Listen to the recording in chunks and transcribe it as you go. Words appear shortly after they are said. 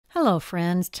Hello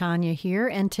friends, Tanya here,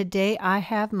 and today I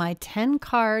have my 10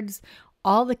 cards,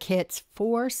 all the kits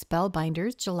for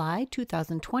Spellbinders July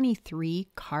 2023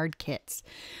 card kits.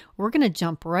 We're going to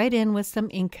jump right in with some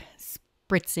ink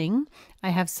spritzing. I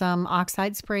have some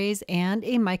oxide sprays and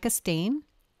a mica stain.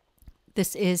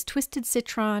 This is Twisted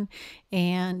Citron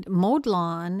and Mowed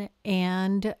Lawn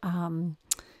and,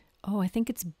 I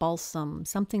think it's Balsam,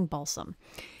 something Balsam.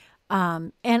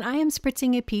 And I am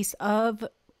spritzing a piece of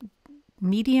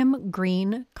medium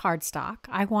green cardstock.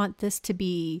 I want this to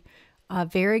be a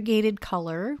variegated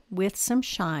color with some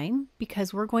shine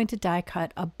because we're going to die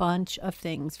cut a bunch of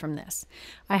things from this.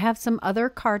 I have some other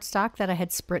cardstock that I had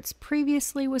spritzed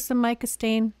previously with some mica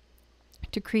stain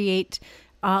to create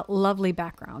lovely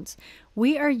backgrounds.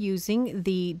 We are using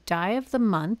the Die of the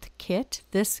Month kit.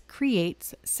 This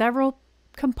creates several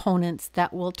components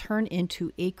that will turn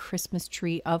into a Christmas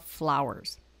tree of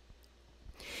flowers.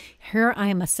 Here I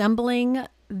am assembling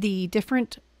the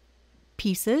different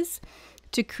pieces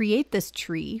to create this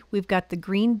tree. We've got the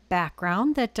green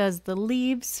background that does the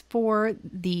leaves for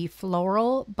the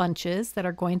floral bunches that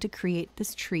are going to create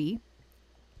this tree.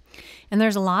 And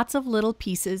there's lots of little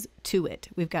pieces to it.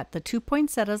 We've got the 2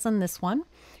 poinsettias on this one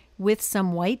with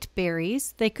some white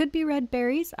berries. They could be red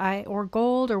berries or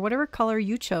gold or whatever color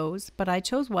you chose, but I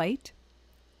chose white.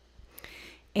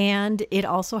 And it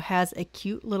also has a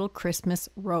cute little Christmas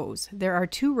rose. There are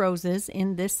 2 roses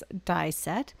in this die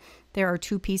set. There are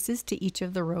 2 pieces to each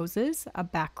of the roses, a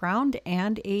background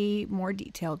and a more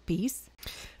detailed piece.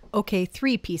 Okay,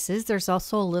 3 pieces. There's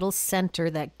also a little center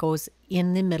that goes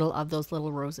in the middle of those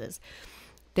little roses.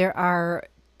 There are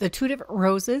the 2 different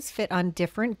roses fit on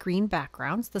different green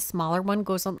backgrounds. The smaller one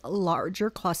goes on a larger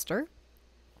cluster.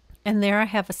 And there I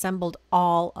have assembled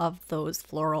all of those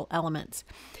floral elements.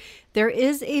 There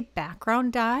is a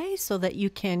background die so that you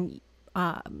can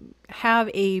have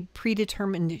a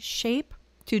predetermined shape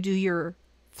to do your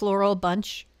floral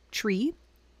bunch tree.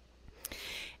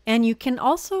 And you can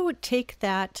also take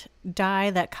that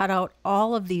die that cut out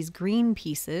all of these green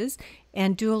pieces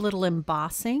and do a little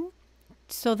embossing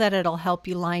so that it'll help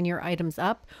you line your items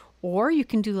up. Or you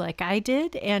can do like I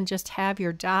did and just have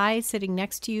your die sitting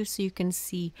next to you so you can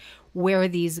see where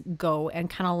these go and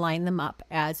kind of line them up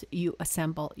as you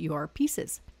assemble your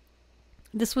pieces.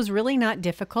 This was really not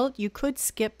difficult. You could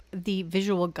skip the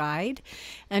visual guide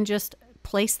and just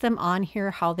place them on here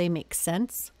how they make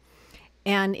sense,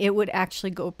 and it would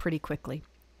actually go pretty quickly.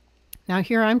 Now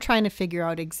here I'm trying to figure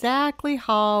out exactly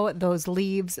how those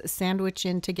leaves sandwich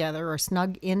in together or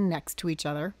snug in next to each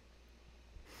other.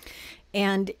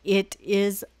 And it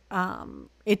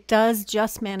does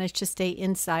just manage to stay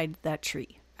inside that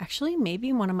tree. Actually,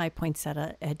 maybe one of my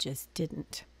poinsettia edges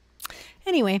didn't.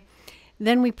 Anyway,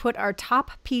 then we put our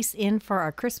top piece in for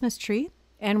our Christmas tree.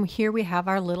 And here we have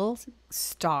our little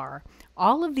star.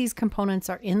 All of these components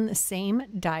are in the same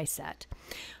die set.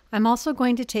 I'm also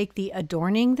going to take the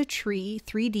Adorning the Tree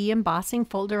 3D embossing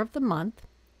folder of the month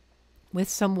with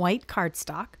some white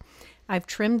cardstock. I've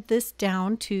trimmed this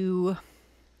down to,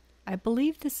 I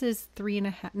believe this is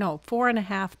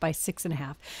 4.5 by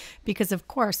 6.5, because of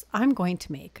course I'm going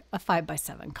to make a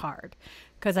 5x7 card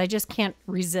because I just can't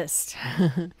resist.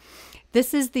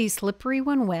 This is the Slippery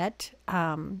When Wet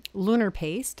lunar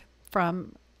paste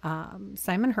from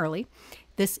Simon Hurley.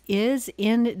 This is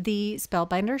in the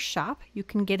Spellbinders shop. You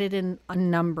can get it in a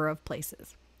number of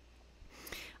places.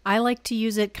 I like to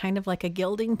use it kind of like a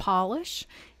gilding polish,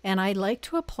 and I like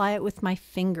to apply it with my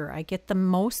finger. I get the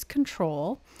most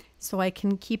control, so I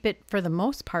can keep it, for the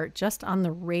most part, just on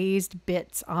the raised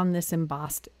bits on this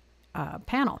embossed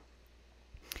panel.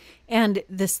 And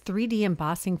this 3D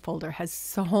embossing folder has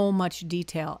so much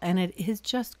detail, and it is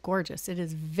just gorgeous. It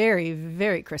is very,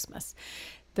 very Christmas.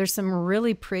 There's some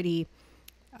really pretty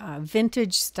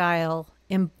vintage style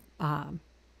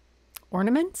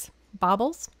ornaments,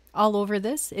 baubles, all over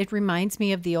this. It reminds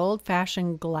me of the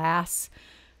old-fashioned glass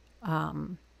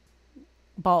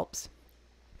bulbs.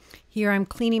 Here I'm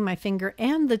cleaning my finger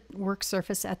and the work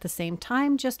surface at the same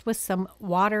time, just with some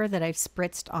water that I've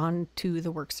spritzed onto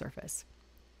the work surface.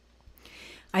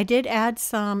 I did add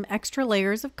some extra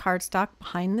layers of cardstock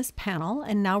behind this panel,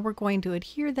 and now we're going to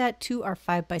adhere that to our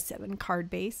 5x7 card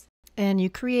base. And you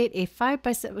create a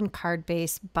 5x7 card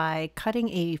base by cutting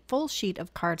a full sheet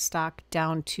of cardstock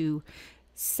down to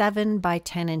 7 by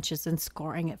 10 inches and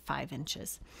scoring at 5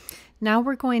 inches. Now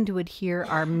we're going to adhere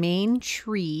our main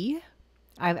tree.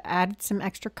 I've added some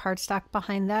extra cardstock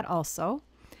behind that also.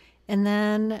 And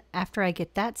then after I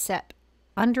get that set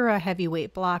under a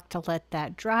heavyweight block to let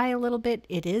that dry a little bit,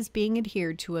 it is being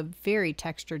adhered to a very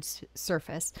textured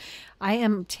surface. I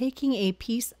am taking a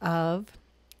piece of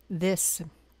this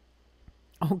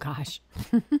Oh gosh,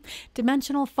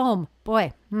 dimensional foam,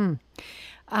 boy. And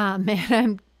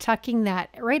I'm tucking that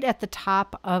right at the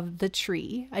top of the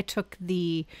tree. I took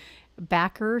the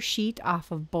backer sheet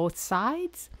off of both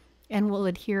sides and we'll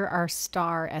adhere our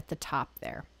star at the top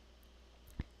there.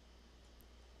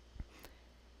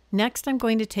 Next, I'm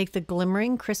going to take the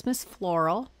Glimmering Christmas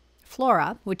Flora,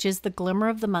 which is the Glimmer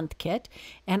of the Month kit,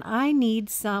 and I need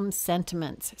some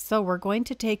sentiments. So we're going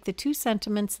to take the 2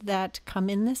 sentiments that come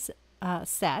in this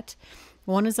set.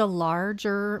 One is a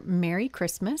larger Merry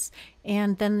Christmas,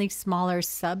 and then the smaller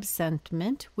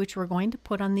sub-sentiment, which we're going to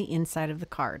put on the inside of the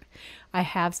card. I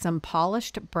have some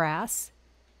polished brass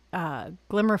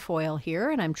glimmer foil here,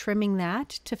 and I'm trimming that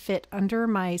to fit under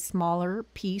my smaller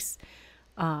plate.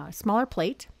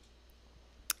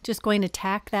 Just going to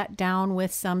tack that down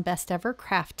with some Best Ever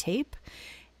craft tape,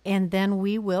 and then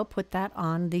we will put that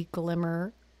on the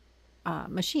Glimmer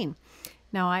machine.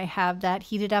 Now I have that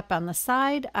heated up on the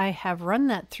side. I have run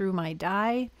that through my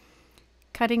die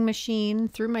cutting machine,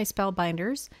 through my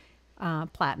Spellbinders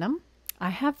Platinum. I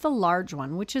have the large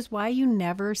one, which is why you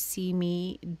never see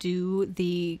me do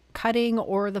the cutting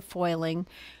or the foiling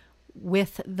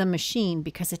with the machine,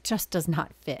 because it just does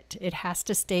not fit. It has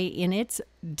to stay in its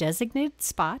designated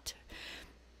spot.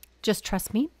 Just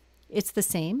trust me, it's the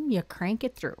same. You crank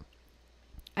it through.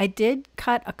 I did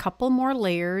cut a couple more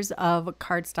layers of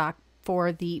cardstock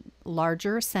for the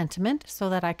larger sentiment so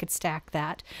that I could stack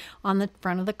that on the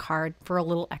front of the card for a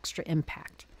little extra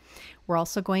impact. We're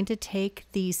also going to take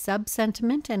the sub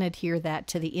sentiment and adhere that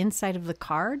to the inside of the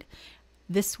card.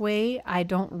 This way I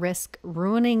don't risk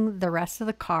ruining the rest of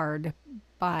the card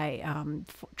by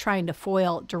trying to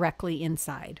foil directly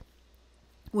inside,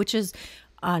 which is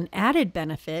an added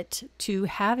benefit to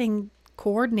having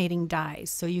coordinating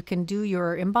dies. So you can do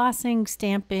your embossing,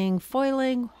 stamping,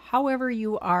 foiling, however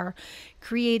you are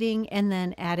creating, and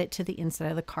then add it to the inside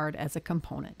of the card as a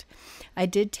component. I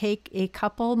did take a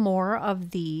couple more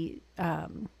of the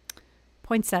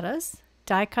poinsettias,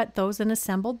 die cut those and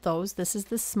assembled those. This is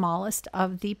the smallest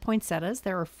of the poinsettias.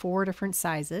 There are 4 different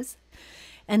sizes.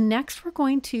 And next we're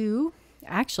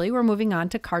moving on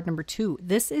to card number 2.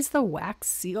 This is the wax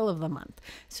seal of the month.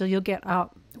 So you'll get a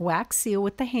wax seal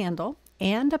with the handle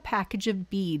and a package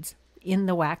of beads in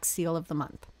the wax seal of the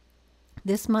month.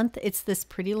 This month it's this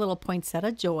pretty little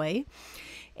poinsettia joy,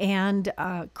 and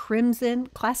crimson,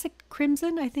 classic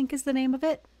crimson I think is the name of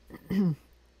it.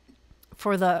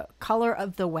 For the color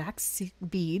of the wax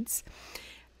beads,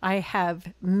 I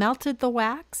have melted the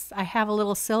wax. I have a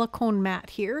little silicone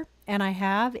mat here, and I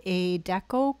have a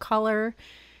Deco Color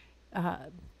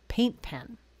paint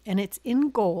pen, and it's in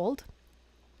gold.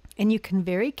 And you can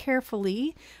very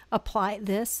carefully apply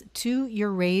this to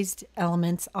your raised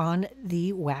elements on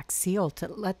the wax seal to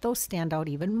let those stand out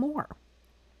even more.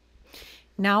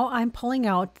 Now I'm pulling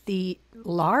out the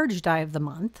large die of the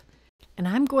month, and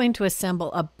I'm going to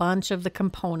assemble a bunch of the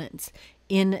components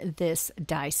in this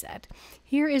die set.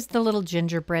 Here is the little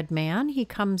gingerbread man. He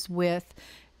comes with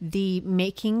the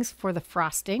makings for the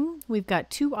frosting. We've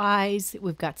got 2 eyes,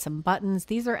 we've got some buttons.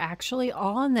 These are actually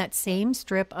all on that same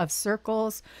strip of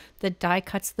circles that die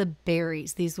cuts the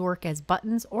berries. These work as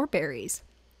buttons or berries.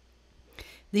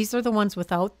 These are the ones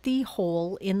without the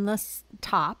hole in the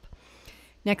top.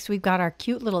 Next we've got our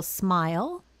cute little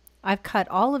smile. I've cut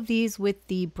all of these with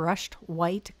the brushed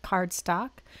white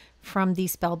cardstock from the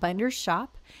Spellbinders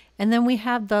shop. And then we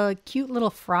have the cute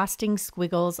little frosting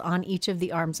squiggles on each of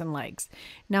the arms and legs.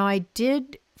 Now I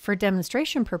did, for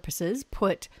demonstration purposes,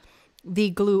 put the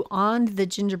glue on the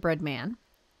gingerbread man.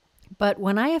 But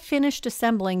when I have finished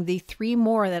assembling the 3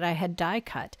 more that I had die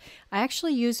cut, I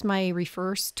actually used my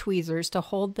reverse tweezers to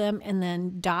hold them and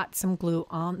then dot some glue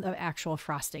on the actual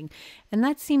frosting. And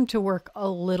that seemed to work a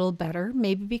little better,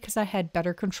 maybe because I had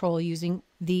better control using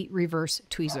the reverse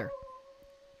tweezer.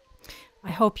 I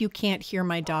hope you can't hear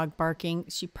my dog barking.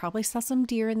 She probably saw some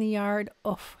deer in the yard.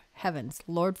 Oh, heavens,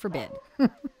 Lord forbid.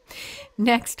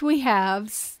 Next we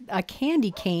have a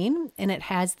candy cane, and it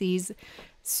has these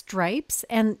stripes,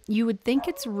 and you would think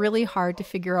it's really hard to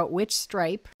figure out which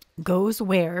stripe goes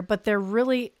where, but they're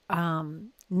really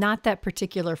not that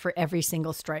particular for every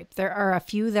single stripe. There are a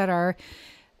few that are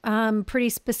pretty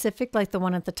specific, like the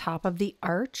one at the top of the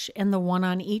arch and the one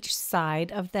on each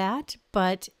side of that,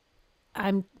 but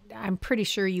I'm pretty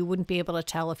sure you wouldn't be able to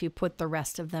tell if you put the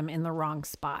rest of them in the wrong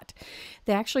spot.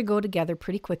 They actually go together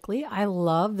pretty quickly. I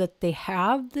love that they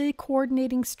have the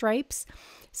coordinating stripes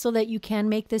so that you can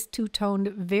make this two-toned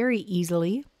very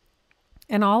easily.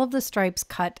 And all of the stripes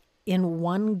cut in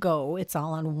one go. It's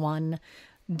all on one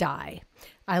die.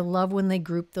 I love when they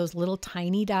group those little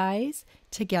tiny dies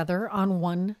together on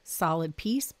one solid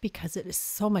piece because it is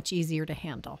so much easier to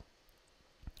handle.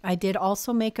 I did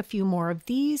also make a few more of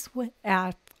these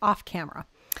off camera.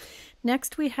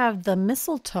 Next, we have the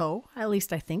mistletoe. At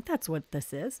least I think that's what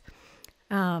this is.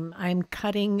 I am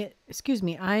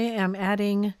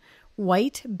adding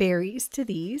white berries to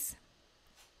these.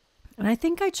 And I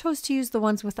think I chose to use the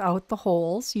ones without the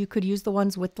holes. You could use the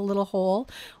ones with the little hole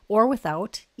or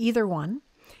without, either one.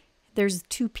 There's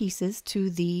 2 pieces to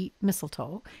the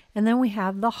mistletoe. And then we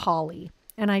have the holly.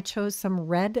 And I chose some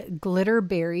red glitter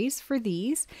berries for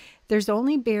these. There's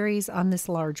only berries on this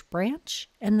large branch.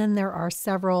 And then there are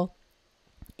several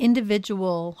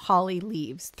individual holly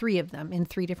leaves, 3 of them in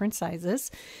 3 different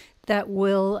sizes, that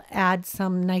will add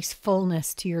some nice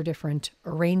fullness to your different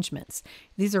arrangements.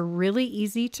 These are really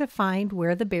easy to find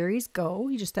where the berries go.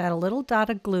 You just add a little dot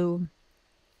of glue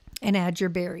and add your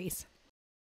berries.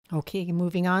 Okay,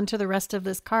 moving on to the rest of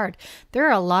this card. There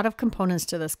are a lot of components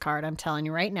to this card, I'm telling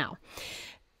you right now.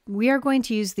 We are going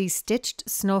to use the Stitched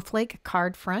Snowflake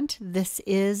card front. This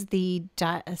is the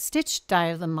Stitched Die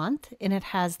of the Month, and it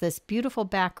has this beautiful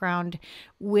background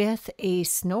with a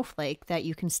snowflake that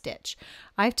you can stitch.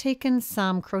 I've taken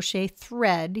some crochet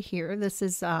thread here. This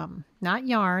is not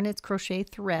yarn, it's crochet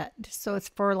thread, so it's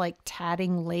for like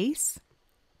tatting lace.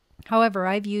 However,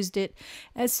 I've used it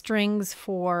as strings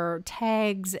for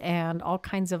tags and all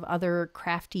kinds of other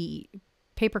crafty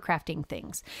paper crafting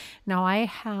things. Now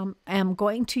I am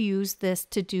going to use this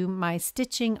to do my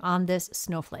stitching on this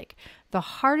snowflake. The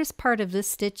hardest part of this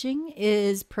stitching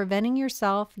is getting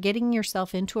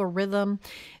yourself into a rhythm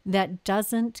that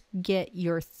doesn't get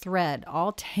your thread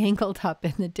all tangled up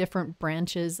in the different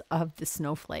branches of the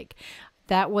snowflake.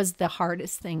 That was the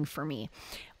hardest thing for me.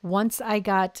 Once I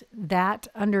got that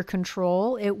under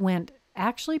control, it went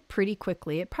actually pretty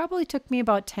quickly. It probably took me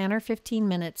about 10 or 15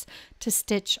 minutes to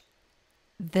stitch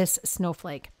this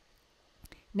snowflake.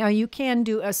 Now you can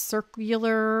do a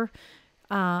circular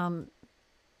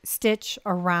stitch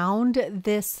around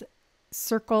this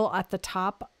circle at the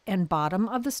top and bottom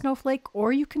of the snowflake,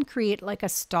 or you can create like a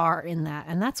star in that.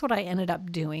 And that's what I ended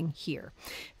up doing here.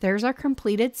 There's our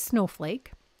completed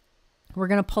snowflake. We're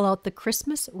going to pull out the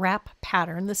Christmas wrap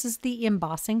pattern. This is the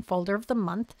embossing folder of the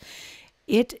month.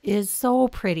 It is so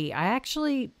pretty.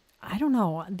 I don't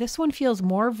know, this one feels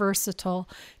more versatile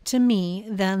to me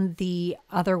than the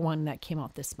other one that came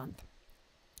out this month.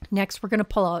 Next, we're going to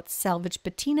pull out Salvage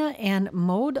Patina and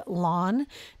Mowed Lawn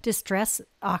Distress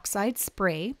Oxide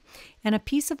Spray and a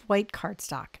piece of white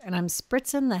cardstock. And I'm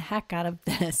spritzing the heck out of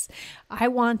this. I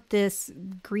want this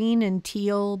green and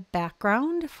teal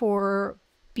background for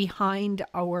behind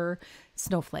our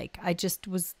snowflake.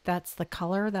 That's the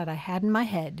color that I had in my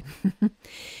head.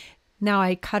 Now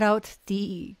I cut out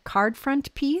the card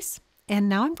front piece, and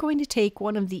now I'm going to take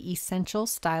one of the Essential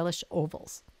Stylish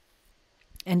ovals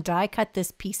and die cut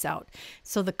this piece out.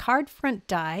 So the card front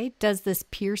die does this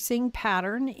piercing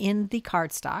pattern in the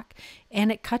cardstock,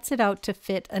 and it cuts it out to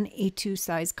fit an A2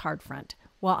 size card front.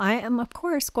 Well, I am, of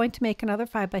course, going to make another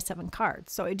 5x7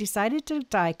 card. So I decided to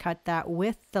die cut that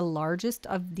with the largest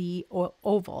of the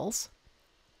ovals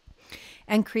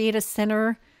and create a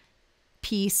center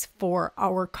piece for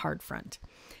our card front.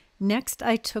 Next,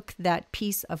 I took that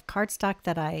piece of cardstock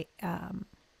that I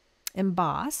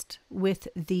embossed with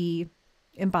the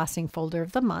embossing folder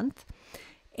of the month,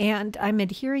 and I'm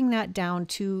adhering that down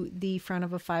to the front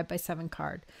of a 5x7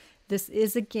 card. This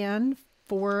is again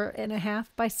 4.5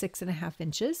 by 6.5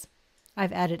 inches.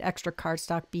 I've added extra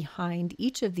cardstock behind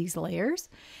each of these layers.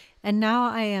 And now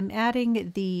I am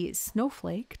adding the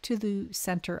snowflake to the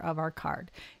center of our card.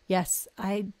 Yes,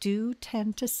 I do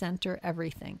tend to center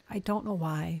everything. I don't know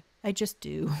why. I just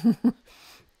do.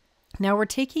 Now we're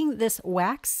taking this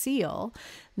wax seal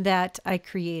that I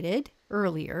created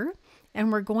earlier,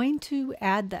 and we're going to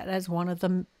add that as one of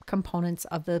the components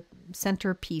of the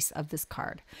center piece of this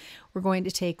card. We're going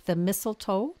to take the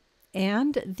mistletoe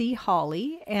and the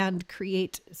holly and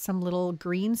create some little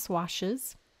green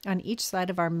swashes on each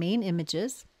side of our main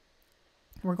images.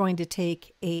 We're going to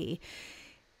take a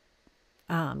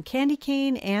candy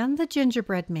cane and the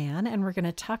gingerbread man, and we're going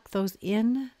to tuck those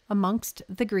in amongst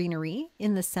the greenery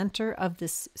in the center of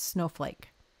this snowflake.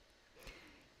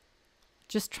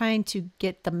 Just trying to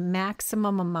get the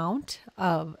maximum amount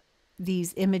of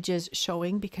these images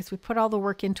showing, because we put all the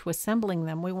work into assembling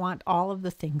them. We want all of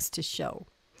the things to show.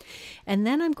 And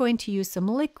then I'm going to use some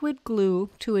liquid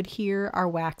glue to adhere our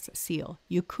wax seal.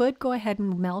 You could go ahead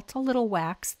and melt a little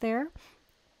wax there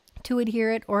to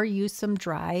adhere it, or use some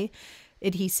dry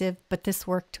adhesive, but this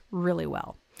worked really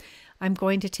well. I'm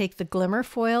going to take the Glimmer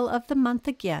foil of the month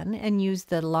again and use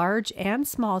the large and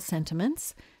small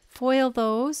sentiments, foil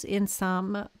those in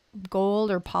some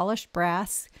gold or polished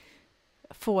brass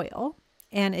foil,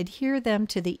 and adhere them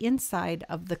to the inside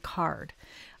of the card.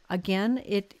 Again,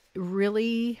 it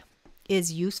really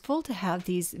is useful to have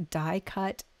these die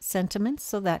cut sentiments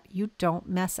so that you don't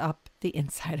mess up the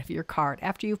inside of your card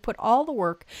after you've put all the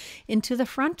work into the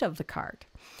front of the card.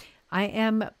 I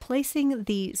am placing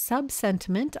the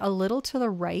sub-sentiment a little to the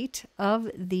right of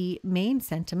the main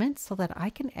sentiment so that I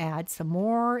can add some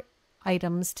more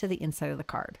items to the inside of the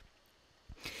card.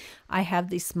 I have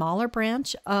the smaller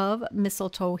branch of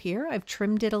mistletoe here. I've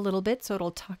trimmed it a little bit so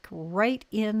it'll tuck right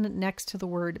in next to the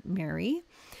word Merry.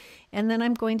 And then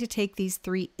I'm going to take these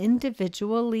 3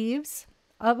 individual leaves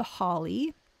of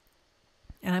holly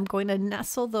and I'm going to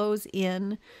nestle those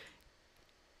in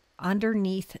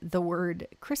underneath the word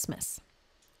Christmas.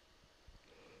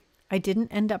 I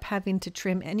didn't end up having to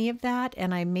trim any of that,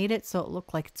 and I made it so it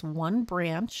looked like it's one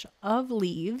branch of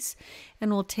leaves.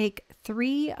 And we'll take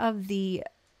 3 of the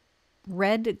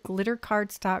red glitter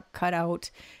cardstock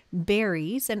cutout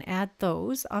berries and add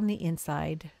those on the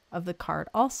inside of the card,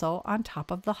 also on top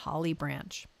of the holly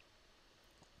branch.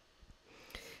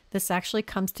 This actually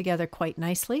comes together quite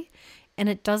nicely, and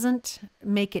it doesn't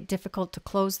make it difficult to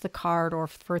close the card or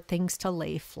for things to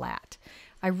lay flat.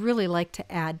 I really like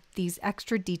to add these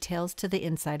extra details to the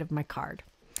inside of my card.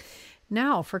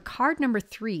 Now for card number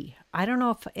 3, I don't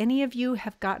know if any of you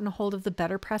have gotten a hold of the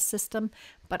BetterPress system,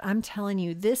 but I'm telling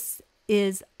you, this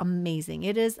is amazing.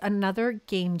 It is another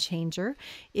game changer.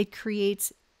 It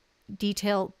creates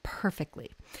detail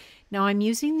perfectly. Now I'm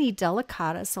using the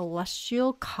Delicata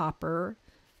Celestial Copper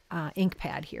ink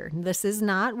pad here. This is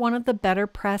not one of the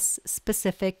BetterPress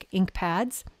specific ink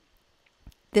pads.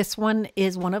 This one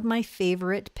is one of my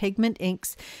favorite pigment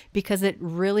inks because it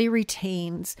really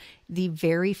retains the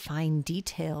very fine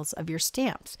details of your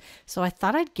stamps. So I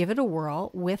thought I'd give it a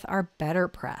whirl with our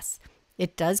BetterPress.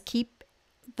 It does keep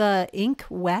the ink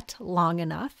wet long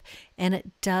enough, and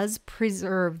it does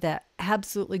preserve that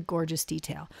absolutely gorgeous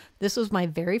detail. This was my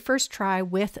very first try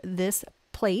with this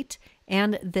plate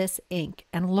and this ink,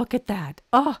 and look at that.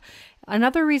 Oh,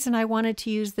 another reason I wanted to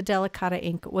use the Delicata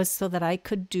ink was so that I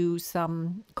could do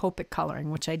some Copic coloring,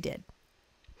 which I did.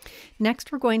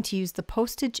 Next, we're going to use the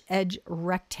postage edge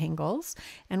rectangles,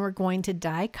 and we're going to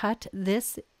die cut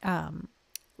this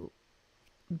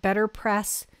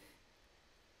BetterPress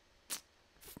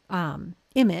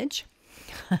image.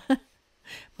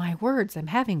 My words, I'm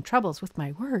having troubles with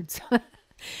my words.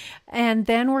 And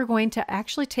then we're going to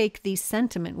actually take the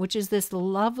sentiment, which is this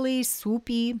lovely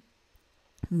swoopy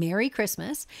Merry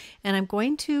Christmas, and I'm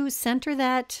going to center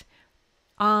that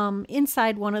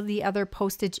inside one of the other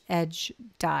postage edge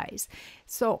dies.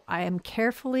 So I am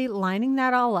carefully lining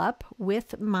that all up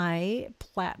with my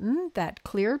platen, that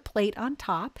clear plate on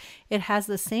top. It has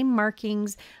the same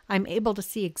markings. I'm able to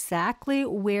see exactly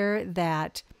where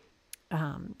that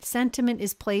sentiment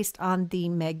is placed on the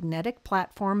magnetic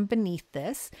platform beneath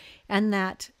this, and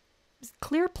that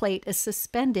clear plate is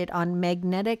suspended on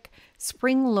magnetic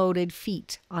spring-loaded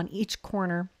feet on each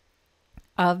corner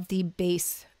of the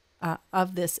base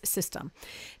of this system.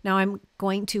 Now I'm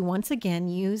going to once again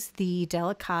use the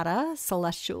Delicata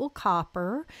Celestial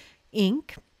Copper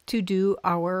ink to do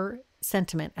our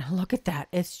sentiment. And look at that.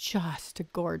 It's just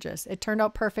gorgeous. It turned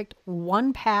out perfect.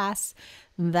 One pass.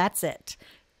 That's it.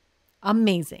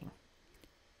 Amazing.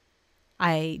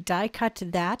 I die cut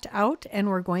that out, and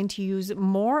we're going to use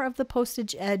more of the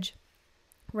postage edge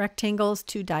rectangles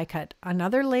to die cut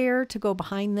another layer to go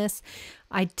behind this.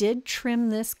 I did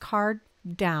trim this card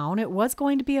down. It was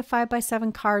going to be a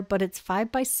 5x7 card, but it's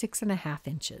 5 by 6.5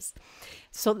 inches,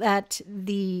 so that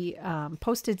the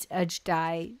postage edge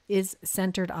die is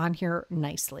centered on here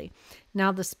nicely.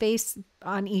 Now the space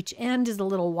on each end is a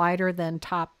little wider than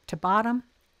top to bottom,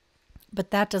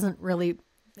 but that doesn't really,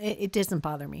 it doesn't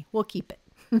bother me. We'll keep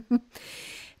it.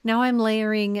 Now I'm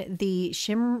layering the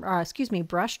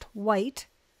brushed white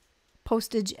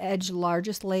postage edge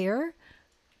largest layer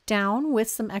down with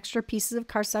some extra pieces of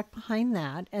cardstock behind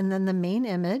that, and then the main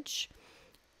image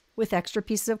with extra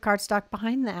pieces of cardstock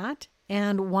behind that,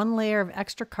 and one layer of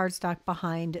extra cardstock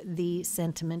behind the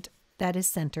sentiment that is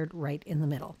centered right in the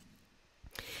middle.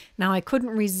 Now I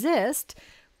couldn't resist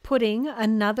putting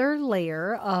another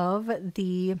layer of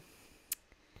the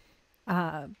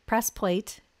press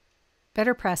plate,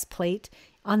 BetterPress plate,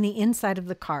 on the inside of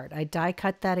the card. I die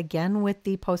cut that again with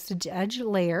the postage edge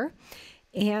layer,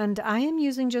 and I am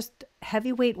using just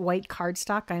heavyweight white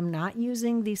cardstock. I'm not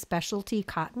using the specialty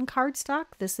cotton cardstock.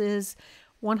 This is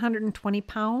 120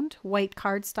 pound white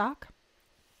cardstock.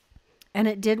 And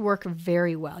it did work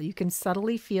very well. You can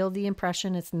subtly feel the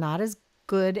impression. It's not as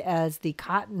good as the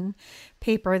cotton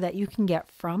paper that you can get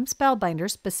from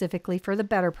Spellbinders, specifically for the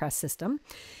BetterPress system,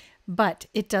 but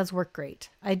it does work great.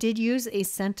 I did use a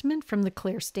sentiment from the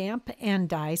clear stamp and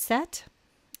die set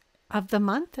of the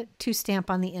month to stamp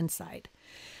on the inside.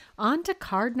 On to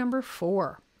card number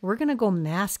 4. We're going to go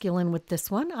masculine with this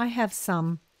one. I have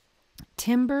some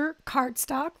timber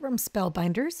cardstock from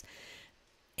Spellbinders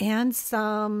and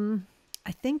some,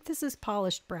 I think this is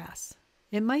polished brass.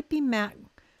 It might be matte.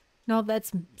 No,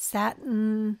 that's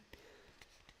satin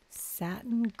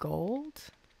gold.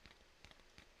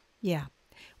 Yeah.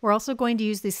 We're also going to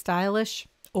use these stylish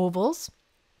ovals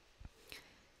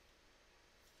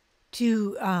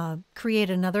to create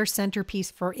another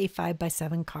centerpiece for a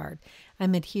 5x7 card.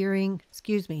 I'm I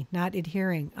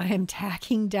am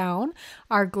tacking down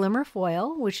our Glimmer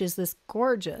foil, which is this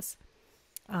gorgeous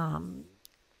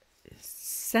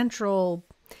central,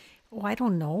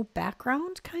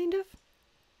 background kind of.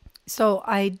 So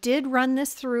I did run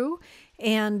this through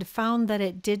and found that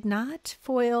it did not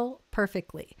foil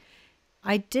perfectly.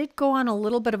 I did go on a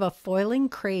little bit of a foiling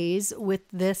craze with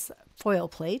this foil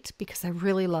plate because I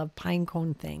really love pine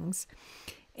cone things,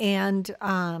 and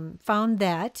found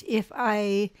that if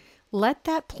I let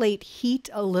that plate heat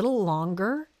a little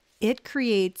longer, it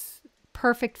creates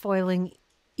perfect foiling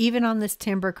even on this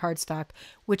timber cardstock,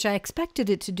 which I expected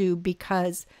it to do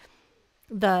because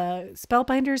the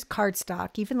Spellbinders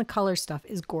cardstock, even the color stuff,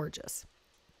 is gorgeous.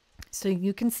 So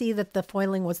you can see that the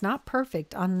foiling was not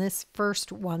perfect on this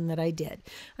first one that I did.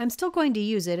 I'm still going to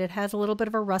use it. It has a little bit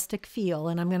of a rustic feel,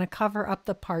 and I'm going to cover up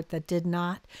the part that did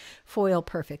not foil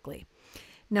perfectly.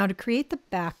 Now to create the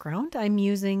background, I'm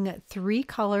using 3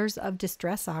 colors of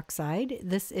Distress Oxide.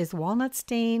 This is Walnut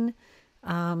Stain,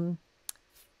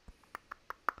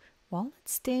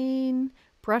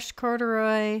 Brushed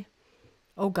Corduroy.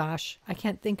 Oh gosh, I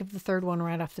can't think of the third one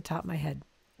right off the top of my head.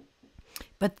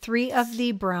 But 3 of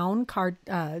the brown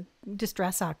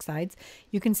Distress Oxides.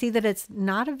 You can see that it's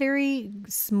not a very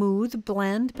smooth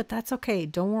blend, but that's okay.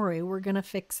 Don't worry, we're going to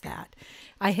fix that.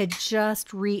 I had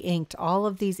just re-inked all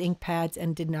of these ink pads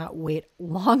and did not wait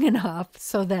long enough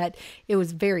so that it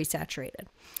was very saturated.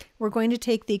 We're going to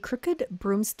take the Crooked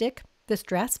Broomstick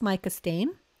Distress Mica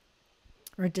Stain,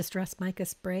 or Distress Mica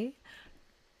Spray,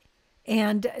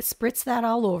 and spritz that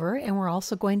all over. And we're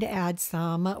also going to add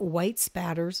some water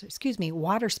spatters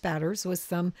with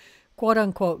some quote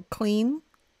unquote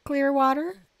clear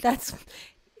water.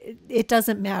 It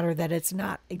doesn't matter that it's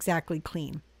not exactly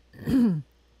clean.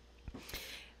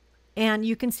 And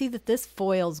you can see that this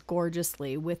foils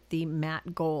gorgeously with the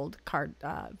matte gold card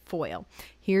foil.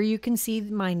 Here you can see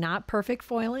my not perfect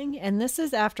foiling, and this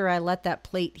is after I let that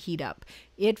plate heat up.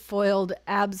 It foiled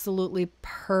absolutely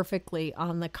perfectly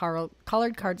on the colored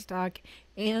cardstock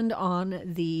and on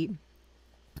the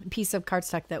piece of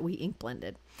cardstock that we ink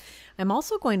blended. I'm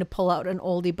also going to pull out an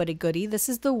oldie but a goodie. This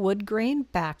is the wood grain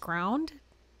background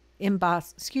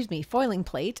foiling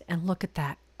plate, and look at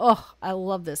that. Oh, I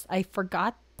love this. I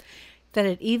forgot that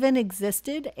it even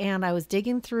existed, and I was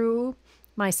digging through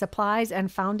my supplies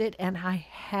and found it, and I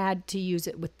had to use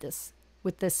it with this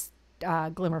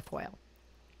Glimmer foil.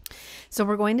 So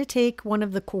we're going to take one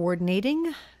of the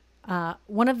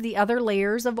other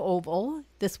layers of oval.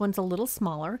 This one's a little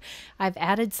smaller. I've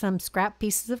added some scrap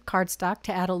pieces of cardstock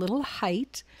to add a little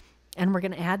height, and we're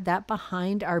going to add that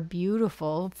behind our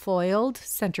beautiful foiled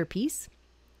centerpiece.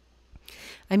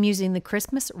 I'm using the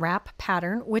Christmas wrap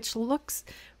pattern, which looks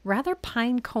rather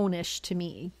pine cone-ish to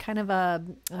me, kind of a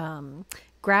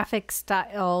graphic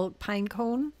style pine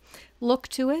cone look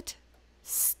to it.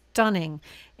 Stunning.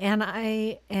 And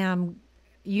I am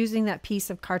using that piece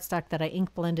of cardstock that I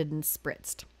ink blended and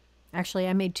spritzed. Actually,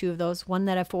 I made 2 of those, one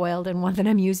that I foiled and one that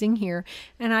I'm using here.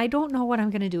 And I don't know what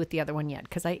I'm going to do with the other one yet,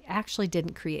 because I actually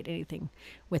didn't create anything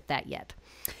with that yet.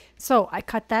 So I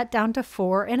cut that down to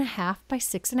 4.5 by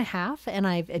 6.5, and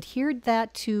I've adhered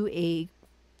that to a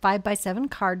 5x7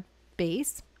 card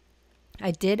base. I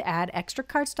did add extra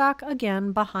cardstock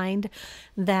again behind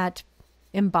that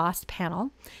embossed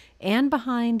panel and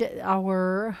behind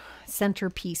our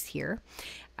centerpiece here.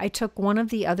 I took one of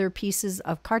the other pieces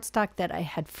of cardstock that I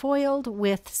had foiled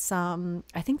with some,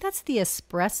 I think that's the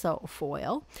espresso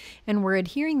foil, and we're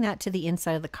adhering that to the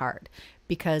inside of the card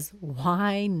because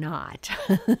why not?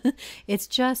 It's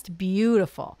just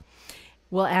beautiful.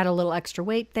 We'll add a little extra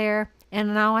weight there.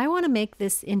 And now I want to make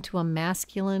this into a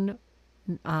masculine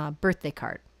birthday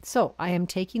card. So I am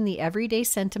taking the Everyday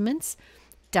Sentiments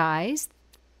dies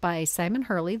by Simon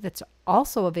Hurley that's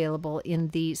also available in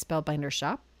the Spellbinder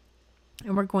shop.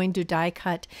 And we're going to die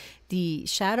cut the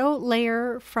shadow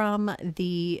layer from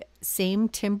the same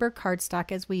timber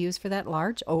cardstock as we use for that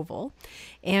large oval.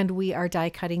 And we are die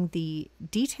cutting the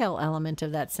detail element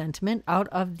of that sentiment out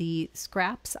of the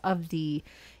scraps of the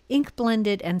ink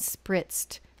blended and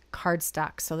spritzed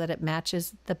cardstock so that it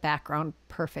matches the background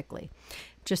perfectly.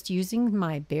 Just using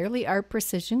my Barely Art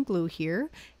Precision glue here,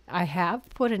 I have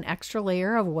put an extra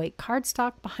layer of white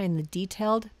cardstock behind the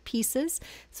detailed pieces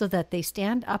so that they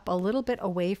stand up a little bit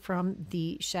away from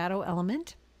the shadow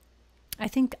element. I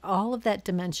think all of that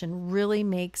dimension really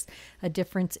makes a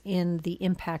difference in the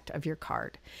impact of your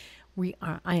card.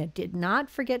 I did not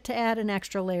forget to add an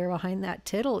extra layer behind that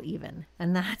tittle even,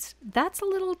 and that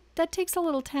takes a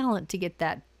little talent to get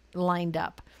that lined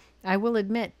up. I will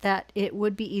admit that it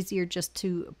would be easier just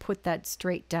to put that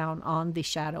straight down on the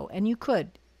shadow, and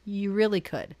you really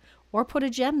could, or put a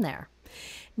gem there.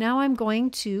 Now I'm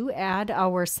going to add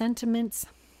our sentiments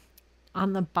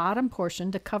on the bottom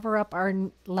portion to cover up our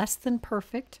less than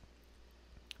perfect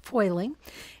foiling,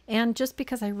 and just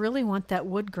because I really want that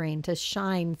wood grain to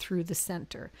shine through the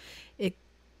center.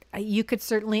 You could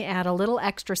certainly add a little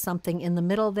extra something in the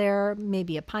middle there,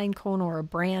 maybe a pine cone or a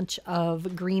branch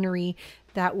of greenery.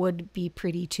 That would be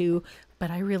pretty too, but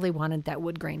I really wanted that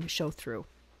wood grain to show through.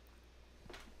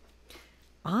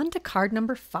 On to card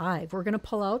number 5. We're going to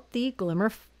pull out the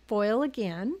Glimmer foil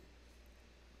again.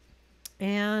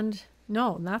 And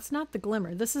no, that's not the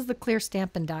Glimmer. This is the clear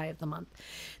Stampin' Die of the month.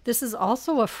 This is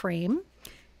also a frame.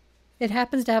 It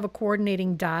happens to have a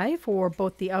coordinating die for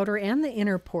both the outer and the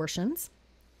inner portions.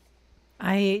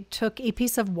 I took a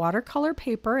piece of watercolor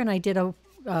paper and I did a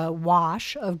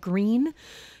wash of green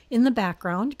in the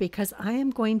background because I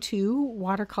am going to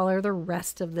watercolor the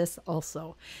rest of this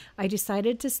also. I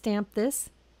decided to stamp this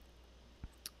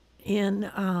in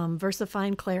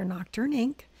VersaFine Clair Nocturne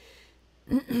ink.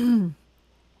 And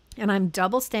I'm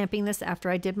double stamping this after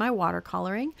I did my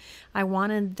watercoloring. I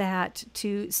wanted that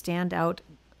to stand out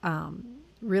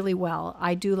really well.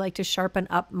 I do like to sharpen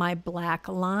up my black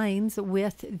lines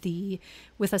with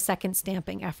a second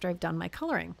stamping after I've done my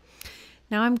coloring.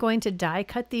 Now I'm going to die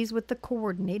cut these with the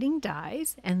coordinating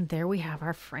dies, and there we have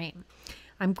our frame.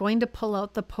 I'm going to pull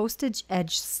out the postage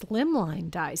edge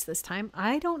slimline dies this time.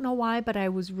 I don't know why, but I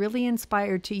was really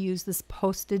inspired to use this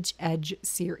postage edge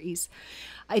series.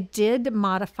 I did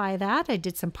modify that. I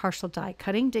did some partial die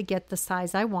cutting to get the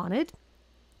size I wanted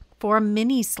for a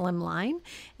mini slimline,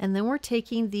 and then we're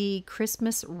taking the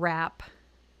Christmas wrap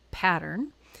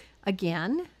pattern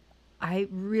again. I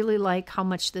really like how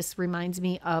much this reminds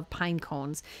me of pine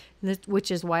cones,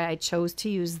 which is why I chose to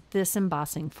use this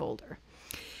embossing folder.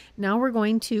 Now we're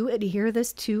going to adhere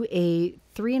this to a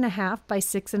 3.5 by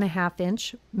 6.5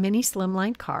 inch mini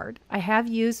slimline card. I have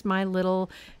used my little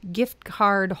gift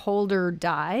card holder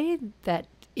die that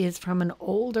is from an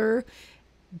older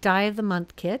Die of the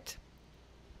Month kit.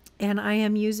 And I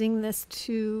am using this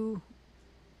to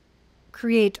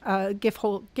create a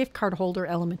gift card holder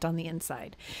element on the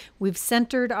inside. We've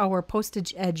centered our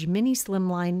postage edge mini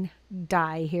slimline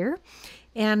die here.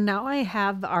 And now I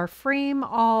have our frame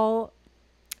all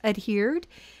adhered,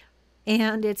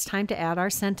 and it's time to add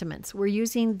our sentiments. We're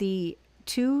using the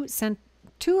two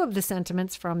of the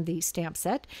sentiments from the stamp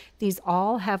set. These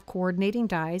all have coordinating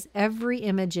dies. Every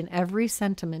image and every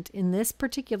sentiment in this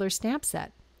particular stamp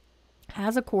set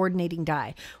has a coordinating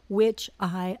die, which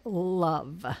I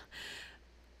love.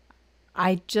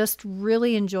 I just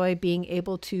really enjoy being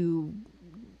able to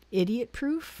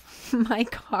idiot-proof my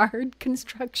card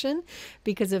construction,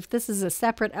 because if this is a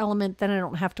separate element, then I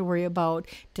don't have to worry about,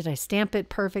 did I stamp it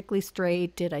perfectly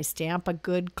straight? Did I stamp a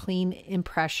good, clean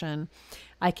impression?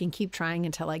 I can keep trying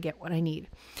until I get what I need.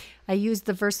 I used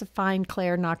the VersaFine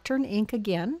Clair Nocturne ink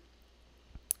again,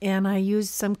 and I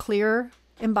used some clear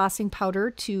embossing powder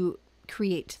to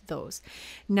create those.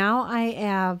 Now I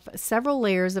have several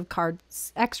layers of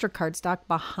extra cardstock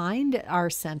behind our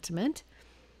sentiment,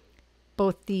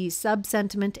 both the sub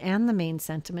sentiment and the main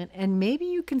sentiment, and maybe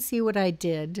you can see what I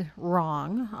did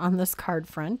wrong on this card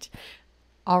front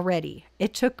already.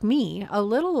 It took me a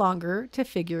little longer to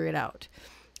figure it out.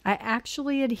 I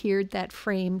actually adhered that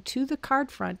frame to the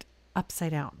card front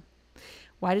upside down.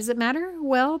 Why does it matter?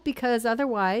 Well, because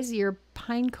otherwise your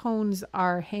pine cones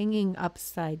are hanging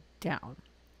upside down.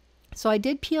 So I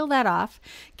did peel that off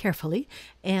carefully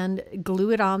and glue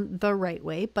it on the right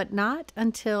way, but not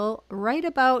until right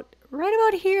about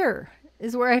here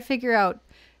is where I figure out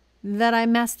that I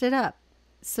messed it up.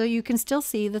 So you can still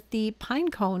see that the pine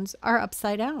cones are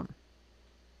upside down.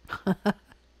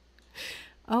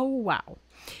 Oh, wow.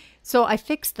 So I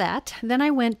fixed that. Then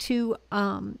I went to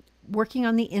working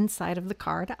on the inside of the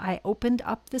card. I opened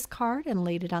up this card and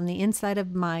laid it on the inside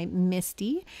of my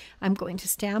Misty. I'm going to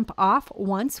stamp off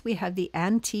once. We have the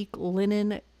antique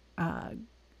linen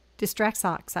Distress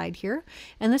Oxide here,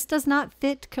 and this does not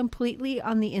fit completely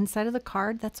on the inside of the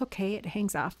card. That's okay. It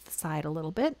hangs off the side a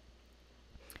little bit.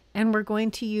 And we're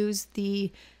going to use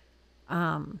the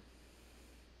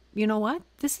you know what?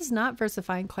 This is not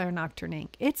VersaFine Claire Nocturne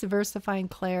ink. It's VersaFine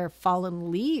Claire Fallen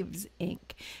Leaves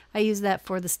ink. I use that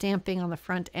for the stamping on the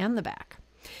front and the back.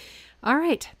 All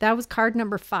right, that was card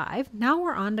number 5. Now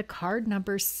we're on to card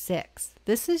number 6.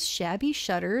 This is Shabby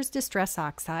Shutters Distress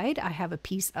Oxide. I have a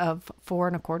piece of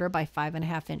 4 1/4 by 5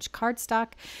 1/2 inch cardstock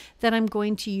that I'm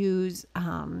going to use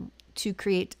to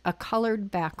create a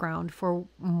colored background for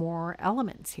more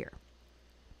elements here.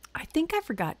 I think I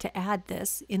forgot to add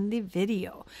this in the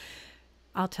video.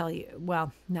 I'll tell you,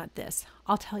 well, not this.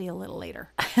 I'll tell you a little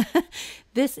later.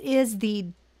 This is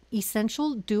the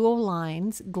Essential Duo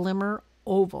Lines Glimmer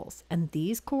Ovals, and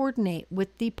these coordinate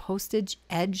with the postage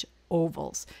edge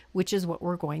ovals, which is what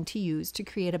we're going to use to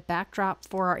create a backdrop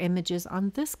for our images on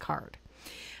this card.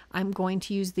 I'm going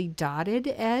to use the dotted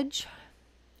edge,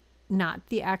 not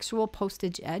the actual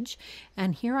postage edge.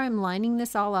 And here I'm lining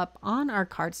this all up on our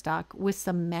cardstock with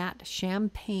some matte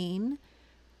champagne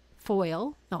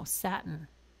foil. No, satin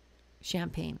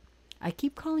champagne. I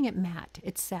keep calling it matte.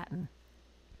 It's satin.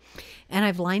 And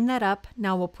I've lined that up.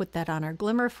 Now we'll put that on our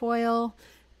glimmer foil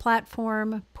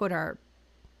platform, put our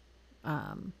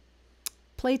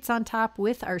plates on top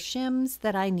with our shims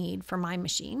that I need for my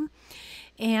machine.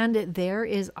 And there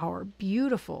is our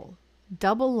beautiful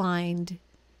double-lined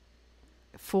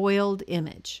foiled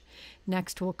image.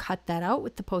 Next, we'll cut that out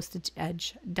with the postage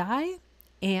edge die,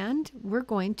 and we're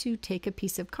going to take a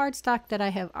piece of cardstock that I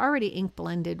have already ink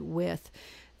blended with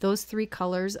those 3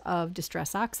 colors of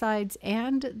Distress Oxides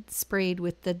and sprayed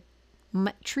with the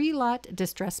Tree Lot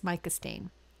Distress Mica Stain.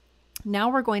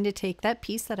 Now we're going to take that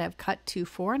piece that I've cut to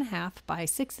 4 1/2 by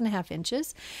 6 1/2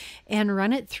 inches and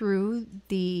run it through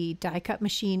the die cut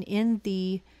machine in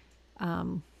the,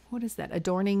 what is that,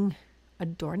 Adorning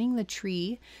the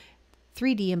Tree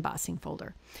 3D embossing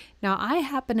folder. Now I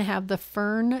happen to have the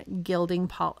Fern Gilding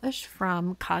Polish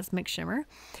from Cosmic Shimmer.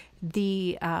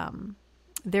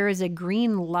 There is a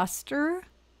green luster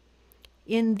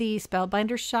in the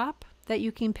Spellbinders shop that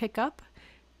you can pick up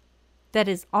that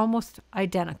is almost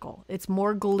identical. It's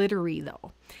more glittery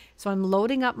though. So I'm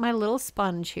loading up my little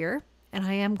sponge here, and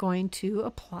I am going to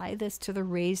apply this to the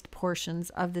raised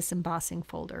portions of this embossing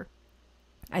folder.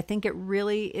 I think it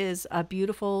really is a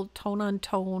beautiful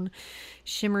tone-on-tone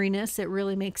shimmeriness. It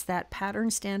really makes that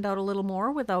pattern stand out a little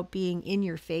more without being in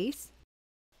your face.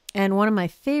 And one of my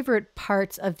favorite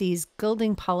parts of these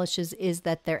gilding polishes is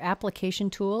that their application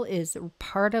tool is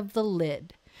part of the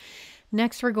lid.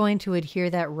 Next, we're going to adhere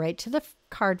that right to the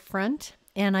card front.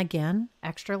 And again,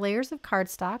 extra layers of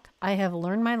cardstock. I have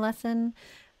learned my lesson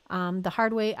the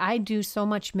hard way. I do so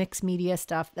much mixed media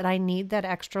stuff that I need that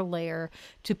extra layer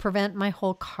to prevent my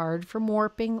whole card from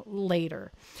warping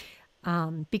later.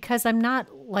 Because I'm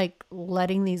not like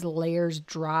letting these layers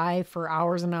dry for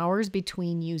hours and hours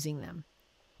between using them.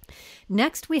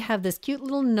 Next, we have this cute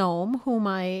little gnome whom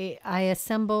I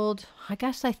assembled. I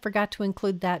guess I forgot to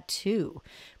include that too.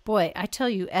 Boy, I tell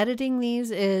you, editing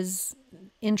these is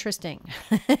interesting.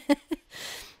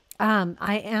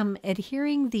 I am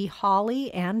adhering the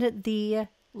holly and the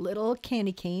little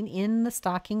candy cane in the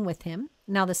stocking with him.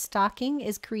 Now the stocking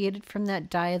is created from that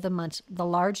die of the month, the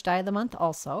large die of the month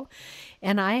also.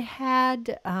 And I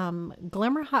had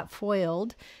Glimmer hot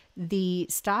foiled the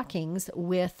stockings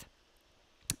with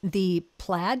the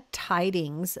plaid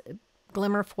tidings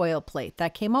Glimmer foil plate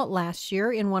that came out last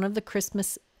year in one of the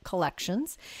Christmas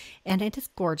collections, and it is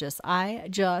gorgeous. I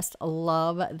just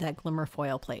love that Glimmer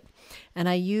foil plate. And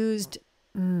I used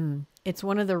it's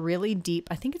one of the really deep,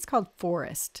 I think it's called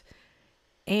Forest,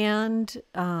 and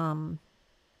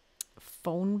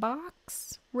Phone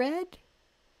Box Red,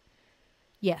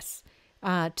 yes,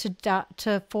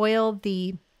 to foil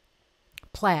the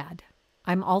plaid.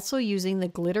 I'm also using the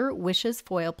Glitter Wishes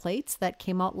foil plates that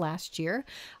came out last year.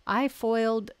 I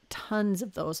foiled tons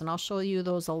of those, and I'll show you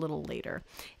those a little later.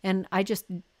 And I just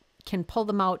can pull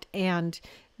them out and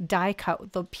die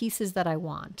cut the pieces that I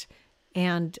want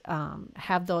and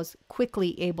have those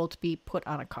quickly able to be put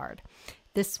on a card.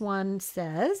 This one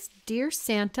says, "Dear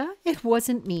Santa, it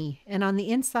wasn't me." And on the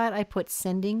inside, I put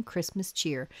 "Sending Christmas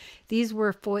Cheer." These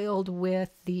were foiled with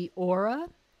the Aura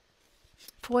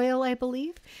foil, I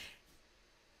believe.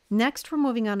 Next, we're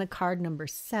moving on to card number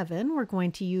 7. We're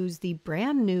going to use the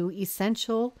brand new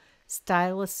Essential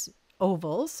Stylus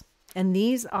Ovals. And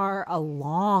these are a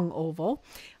long oval.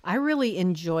 I really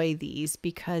enjoy these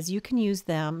because you can use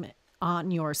them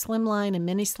on your slimline and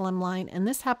mini slimline, and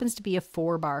this happens to be a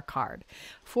 4-bar card.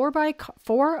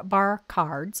 4-bar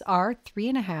cards are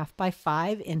 3.5 by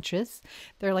 5 inches.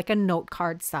 They're like a note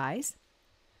card size.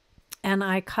 And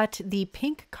I cut the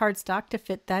pink cardstock to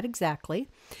fit that exactly.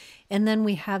 And then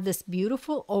we have this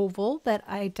beautiful oval that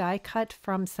I die cut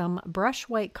from some brush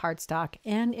white cardstock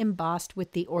and embossed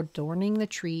with the Adorning the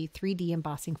Tree 3D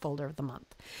embossing folder of the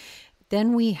month.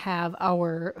 Then we have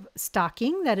our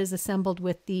stocking that is assembled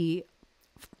with the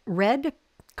red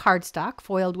cardstock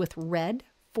foiled with red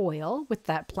foil with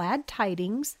that plaid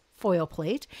tidings foil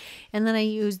plate. And then I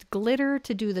used glitter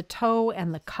to do the toe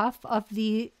and the cuff of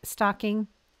the stocking.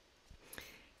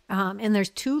 And there's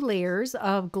 2 layers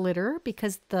of glitter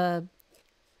because the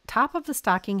top of the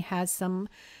stocking has some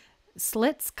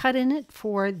slits cut in it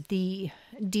for the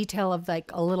detail of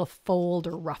like a little fold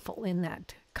or ruffle in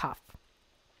that cuff.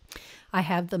 I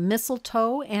have the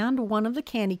mistletoe and one of the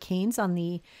candy canes on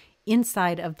the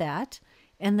inside of that.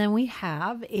 And then we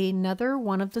have another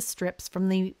one of the strips from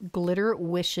the Glitter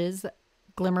Wishes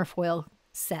Glimmer Foil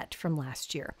set from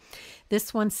last year.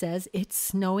 This one says it's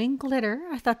snowing glitter.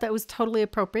 I thought that was totally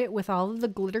appropriate with all of the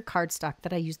glitter cardstock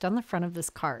that I used on the front of this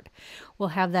card. We'll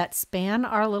have that span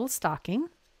our little stocking.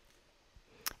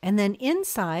 And then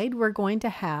inside we're going to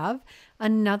have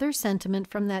another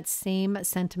sentiment from that same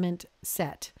sentiment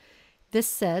set. This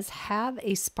says, have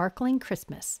a sparkling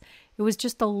Christmas. It was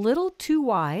just a little too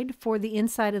wide for the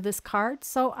inside of this card,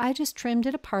 so I just trimmed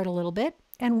it apart a little bit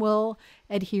and we'll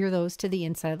adhere those to the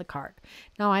inside of the card.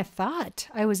 Now I thought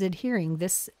I was adhering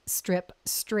this strip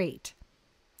straight.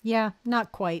 Yeah,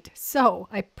 not quite. So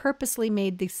I purposely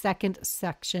made the second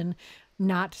section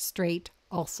not straight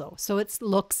also. So it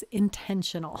looks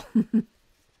intentional.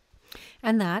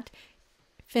 And that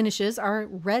finishes our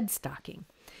red stocking.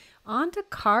 On to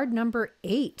card number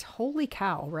 8. Holy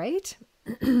cow, right?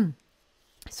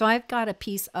 So I've got a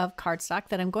piece of cardstock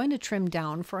that I'm going to trim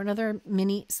down for another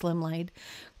mini slimline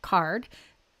card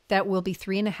that will be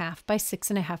 3.5 by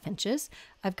 6.5 inches.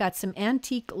 I've got some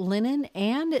antique linen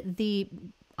and the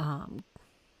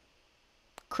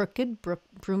crooked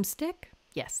broomstick.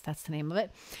 Yes, that's the name of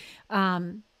it.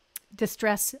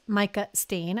 Distress mica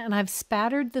stain. And I've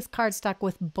spattered this cardstock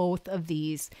with both of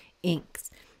these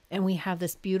inks. And we have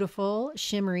this beautiful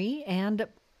shimmery and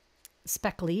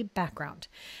speckly background.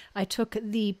 I took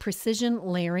the Precision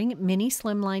Layering mini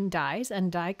slimline dies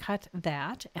and die cut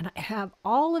that, and I have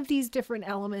all of these different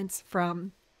elements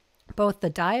from both the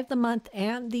die of the month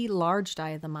and the large die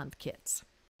of the month kits.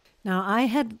 Now I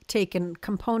had taken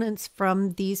components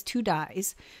from these 2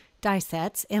 die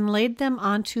sets and laid them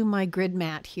onto my grid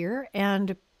mat here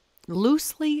and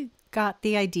loosely got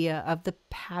the idea of the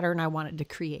pattern I wanted to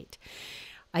create.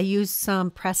 I used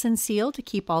some press and seal to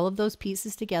keep all of those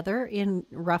pieces together in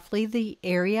roughly the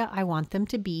area I want them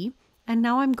to be. And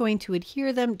now I'm going to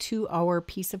adhere them to our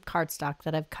piece of cardstock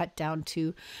that I've cut down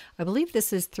to, I believe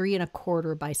this is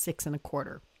 3.25 by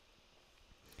 6.25.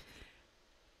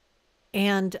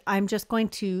 And I'm just going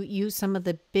to use some of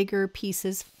the bigger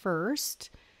pieces first.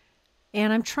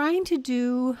 And I'm trying to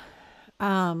do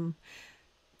the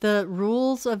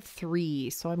rules of 3.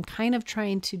 So I'm kind of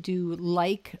trying to do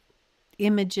like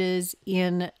images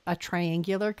in a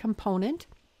triangular component.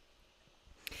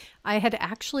 I had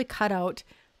actually cut out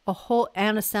a whole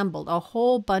and assembled a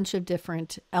whole bunch of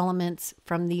different elements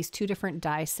from these 2 different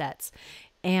die sets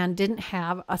and didn't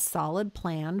have a solid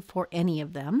plan for any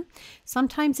of them.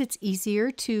 Sometimes it's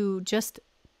easier to just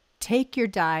take your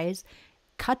dies,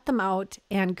 cut them out,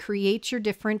 and create your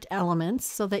different elements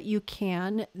so that you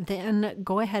can then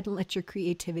go ahead and let your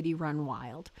creativity run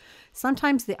wild.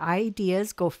 Sometimes the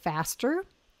ideas go faster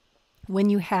when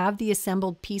you have the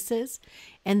assembled pieces,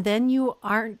 and then you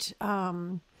aren't,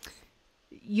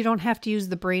 you don't have to use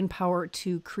the brain power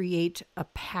to create a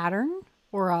pattern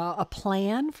or a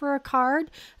plan for a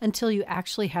card until you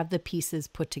actually have the pieces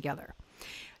put together.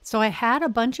 So I had a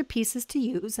bunch of pieces to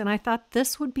use, and I thought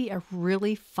this would be a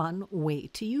really fun way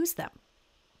to use them.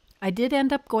 I did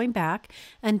end up going back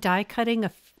and die cutting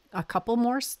a couple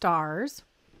more stars.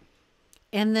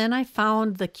 And then I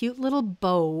found the cute little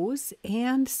bows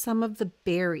and some of the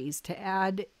berries to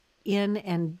add in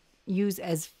and use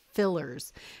as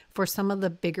fillers for some of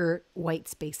the bigger white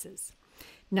spaces.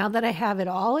 Now that I have it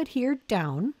all adhered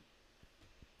down,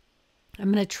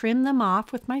 I'm going to trim them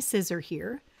off with my scissor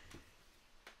here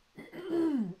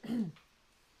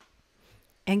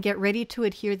and get ready to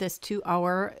adhere this to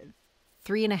our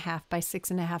 3.5 by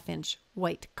 6.5 inch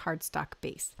white cardstock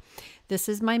base. This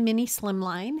is my mini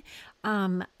slimline.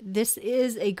 This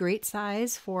is a great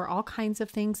size for all kinds of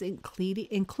things,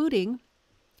 including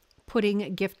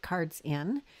putting gift cards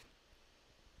in.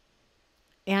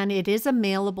 And it is a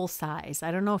mailable size.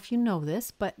 I don't know if you know this,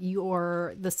 but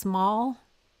the small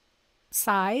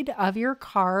side of your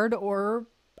card or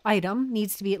item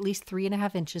needs to be at least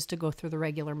 3.5 inches to go through the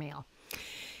regular mail.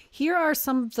 Here are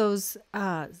some of those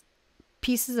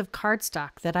pieces of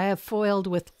cardstock that I have foiled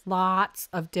with lots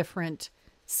of different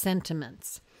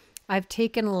sentiments. I've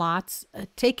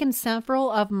taken several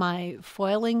of my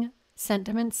foiling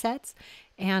sentiment sets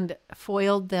and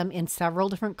foiled them in several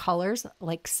different colors,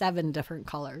 like 7 different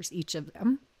colors, each of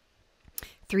them.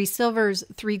 3 silvers,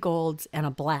 3 golds, and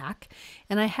a black.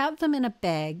 And I have them in a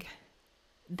bag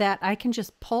that I can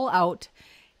just pull out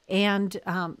and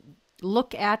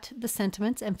look at the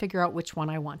sentiments and figure out which one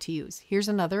I want to use. Here's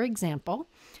another example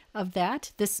of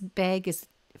that. This bag is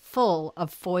full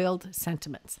of foiled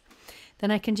sentiments. Then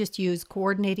I can just use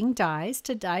coordinating dies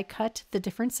to die cut the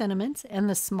different sentiments, and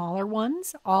the smaller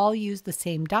ones all use the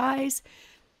same dies.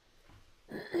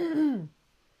 And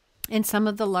some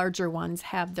of the larger ones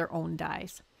have their own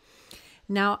dies.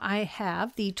 Now I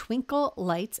have the Twinkle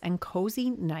Lights and Cozy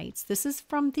Nights. This is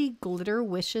from the Glitter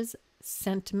Wishes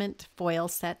sentiment foil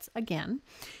sets again,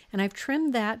 and I've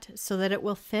trimmed that so that it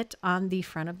will fit on the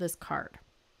front of this card.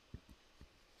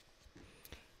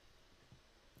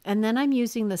 And then I'm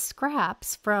using the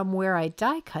scraps from where I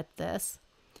die cut this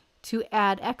to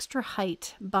add extra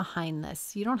height behind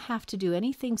this. You don't have to do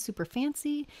anything super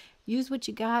fancy. Use what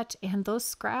you got. And those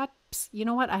scraps, you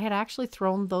know what? I had actually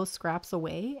thrown those scraps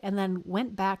away and then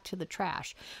went back to the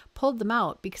trash, pulled them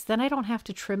out, because then I don't have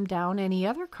to trim down any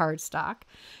other cardstock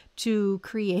to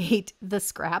create the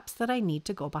scraps that I need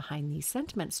to go behind these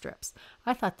sentiment strips.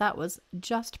 I thought that was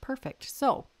just perfect.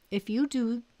 So if you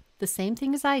do the same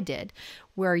thing as I did,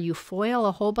 where you foil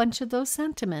a whole bunch of those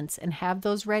sentiments and have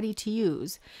those ready to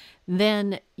use,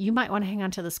 then you might want to hang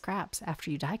on to the scraps after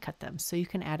you die cut them so you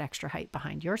can add extra height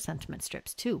behind your sentiment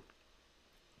strips too.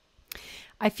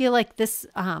 I feel like this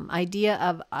idea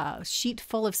of a sheet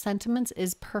full of sentiments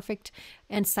is perfect,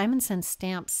 and Simon Says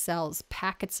Stamps sells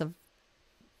packets of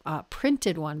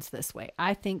printed ones this way.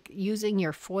 I think using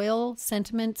your foil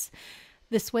sentiments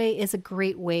this way is a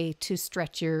great way to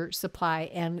stretch your supply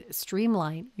and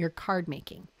streamline your card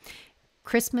making.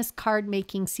 Christmas card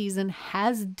making season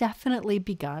has definitely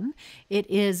begun. It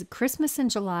is Christmas in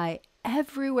July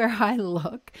everywhere I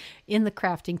look in the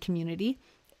crafting community,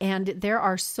 and there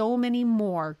are so many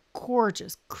more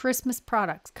gorgeous Christmas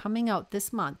products coming out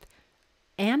this month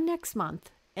and next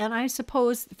month, and I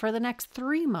suppose for the next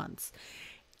 3 months.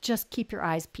 Just keep your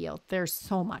eyes peeled. There's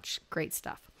so much great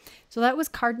stuff. So that was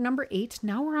card number 8.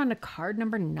 Now we're on to card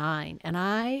number 9, and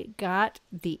I got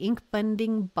the ink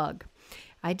blending bug.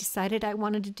 I decided I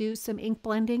wanted to do some ink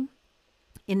blending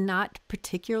in not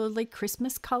particularly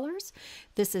Christmas colors.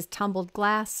 This is Tumbled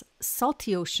Glass,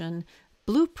 Salty Ocean,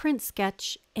 Blueprint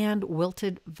Sketch, and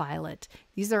Wilted Violet.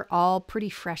 These are all pretty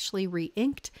freshly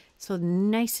re-inked, so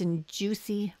nice and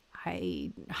juicy.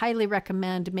 I highly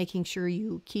recommend making sure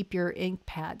you keep your ink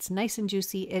pads nice and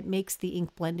juicy. It makes the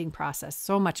ink blending process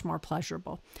so much more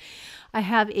pleasurable. I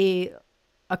have a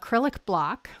acrylic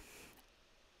block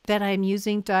that I'm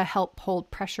using to help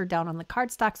hold pressure down on the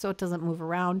cardstock so it doesn't move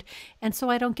around and so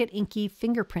I don't get inky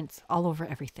fingerprints all over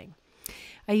everything.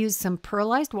 I use some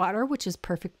pearlized water, which is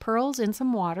perfect pearls, in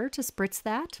some water to spritz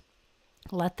that.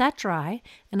 Let that dry,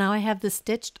 and now I have the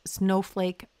stitched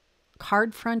Snowflake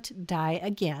card front die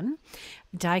again.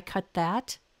 Die cut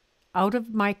that out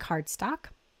of my cardstock.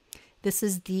 This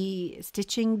is the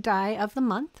stitching die of the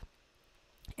month.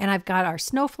 And I've got our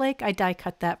Snowflake. I die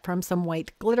cut that from some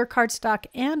white glitter cardstock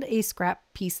and a scrap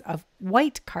piece of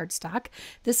white cardstock.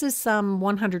 This is some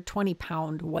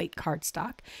 120-pound white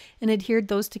cardstock, and adhered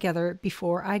those together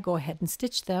before I go ahead and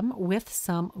stitch them with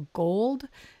some gold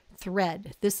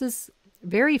thread. This is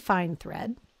very fine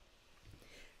thread.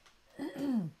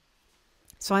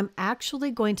 So I'm actually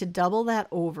going to double that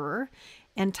over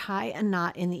and tie a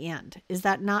knot in the end. Is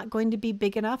that knot going to be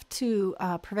big enough to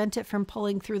prevent it from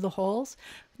pulling through the holes?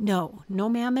 No,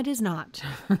 ma'am, it is not.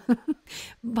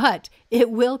 But it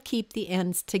will keep the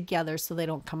ends together so they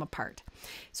don't come apart.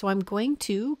 So I'm going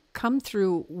to come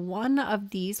through one of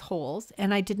these holes,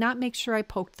 and I did not make sure I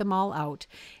poked them all out.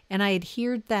 And I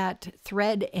adhered that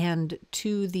thread end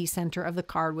to the center of the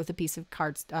card with a piece of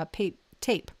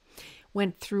tape.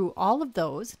 Went through all of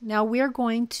those. Now we're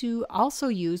going to also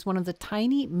use one of the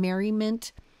tiny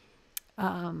Merriment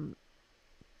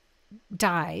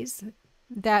dies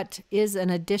that is an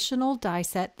additional die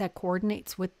set that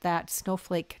coordinates with that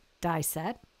Snowflake die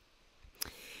set.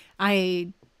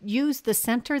 I used the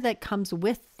center that comes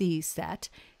with the set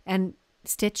and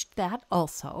stitched that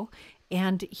also.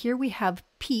 And here we have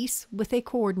Peace with a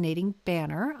coordinating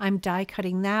banner. I'm die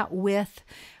cutting that with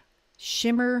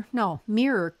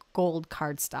mirror gold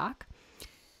cardstock.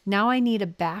 Now I need a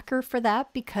backer for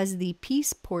that because the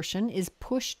Peace portion is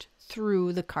pushed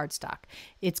through the cardstock.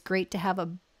 It's great to have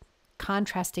a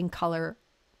contrasting color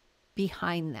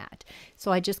behind that.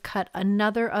 So I just cut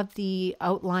another of the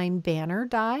outline banner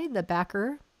die, the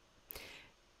backer,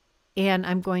 and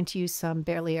I'm going to use some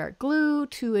Barely Art glue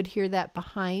to adhere that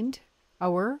behind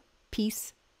our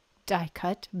Peace die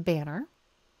cut banner.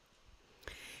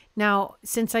 Now,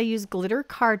 since I use glitter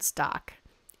cardstock,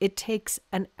 it takes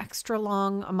an extra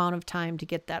long amount of time to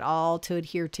get that all to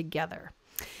adhere together.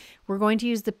 We're going to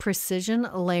use the precision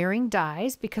layering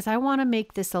dies because I want to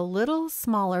make this a little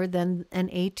smaller than an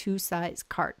A2 size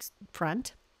card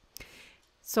front.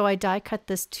 So I die cut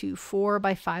this to 4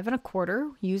 by 5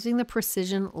 1/4 using the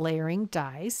precision layering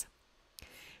dies.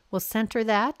 We'll center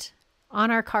that on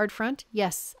our card front.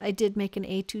 Yes, I did make an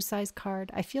A2 size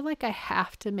card. I feel like I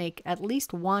have to make at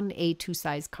least one A2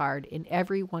 size card in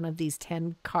every one of these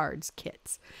 10 cards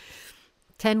kits.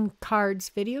 10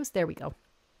 cards videos. There we go.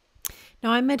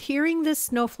 Now I'm adhering this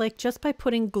snowflake just by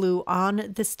putting glue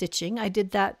on the stitching. I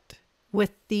did that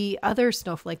with the other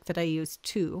snowflake that I used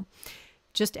too.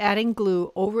 Just adding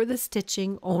glue over the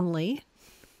stitching only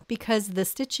because the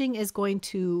stitching is going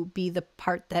to be the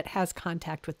part that has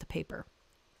contact with the paper.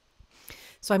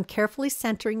 So I'm carefully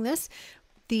centering this.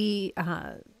 The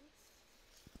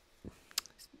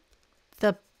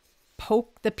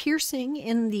piercing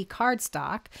in the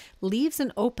cardstock leaves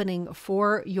an opening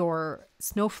for your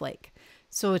snowflake.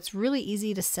 So it's really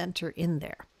easy to center in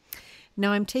there.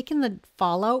 Now I'm taking the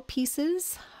fallout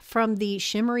pieces from the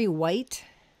shimmery white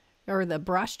or the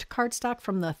brushed cardstock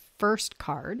from the first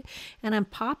card, and I'm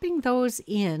popping those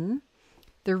in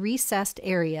the recessed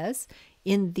areas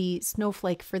in the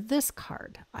snowflake for this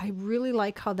card. I really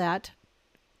like how that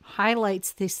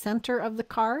highlights the center of the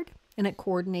card and it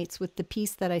coordinates with the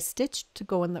piece that I stitched to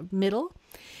go in the middle.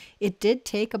 It did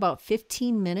take about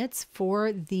 15 minutes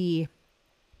for the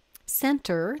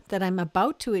center that I'm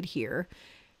about to adhere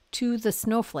to the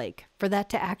snowflake for that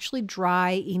to actually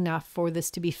dry enough for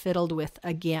this to be fiddled with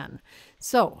again.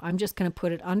 So I'm just going to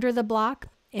put it under the block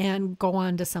and go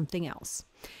on to something else.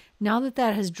 Now that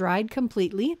that has dried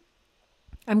completely,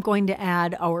 I'm going to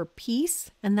add our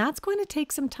piece, and that's going to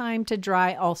take some time to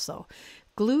dry also.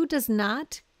 Glue does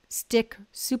not stick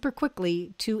super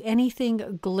quickly to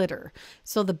anything glitter,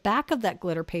 so the back of that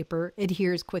glitter paper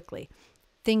adheres quickly.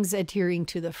 Things adhering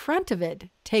to the front of it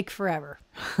take forever.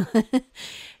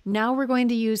 Now we're going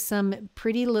to use some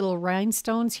pretty little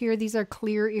rhinestones here. These are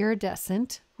clear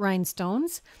iridescent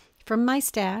rhinestones from my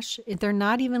stash. They're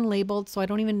not even labeled, so I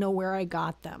don't even know where I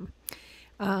got them.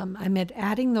 I'm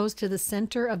adding those to the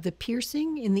center of the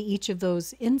piercing in each of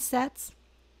those insets,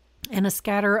 and a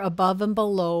scatter above and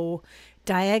below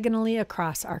diagonally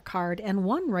across our card, and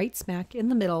one right smack in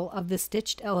the middle of the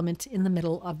stitched element in the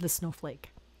middle of the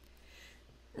snowflake.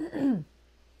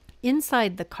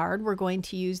 Inside the card, we're going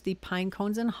to use the Pine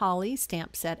Cones and Holly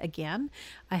stamp set again.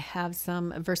 I have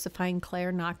some VersaFine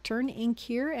Claire Nocturne ink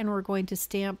here, and we're going to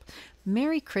stamp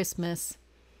Merry Christmas,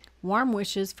 Warm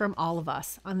Wishes from All of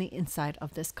Us on the inside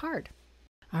of this card.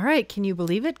 All right, can you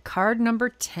believe it? Card number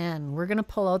 10. We're going to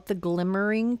pull out the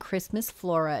Glimmering Christmas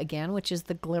Flora again, which is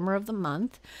the glimmer of the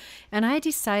month. And I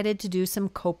decided to do some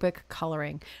Copic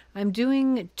coloring. I'm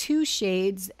doing 2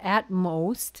 shades at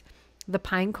most. The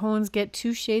pine cones get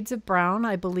 2 shades of brown.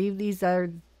 I believe these are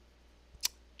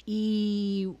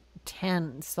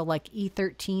E10, so like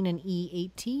E13 and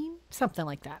E18, something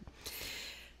like that.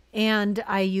 And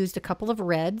I used a couple of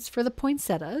reds for the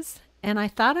poinsettias, and I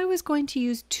thought I was going to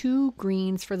use 2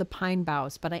 greens for the pine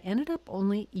boughs, but I ended up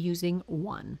only using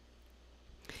 1.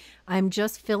 I'm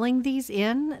just filling these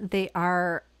in. They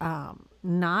are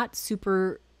not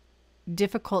super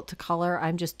difficult to color.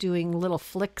 I'm just doing little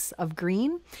flicks of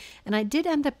green, and I did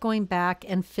end up going back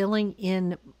and filling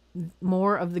in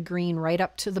more of the green right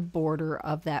up to the border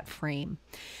of that frame.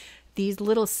 These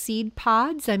little seed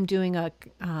pods, I'm doing a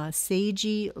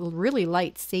sagey, really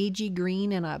light sagey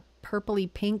green and a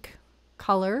purpley pink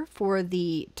color for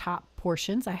the top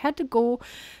portions. I had to go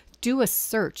do a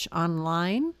search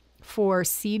online for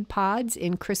seed pods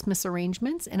in Christmas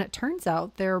arrangements, and it turns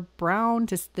out they're brown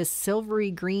to this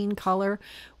silvery green color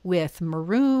with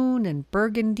maroon and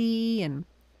burgundy and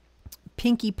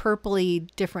pinky purpley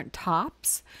different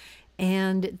tops.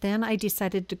 And then I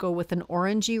decided to go with an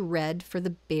orangey red for the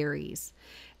berries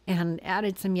and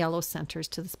added some yellow centers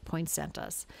to the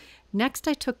poinsettias. Next,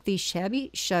 I took the Shabby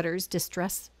Shutters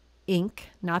Distress ink,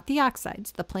 not the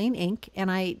oxides, the plain ink, and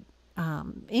I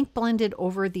ink blended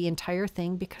over the entire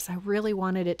thing because I really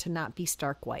wanted it to not be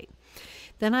stark white.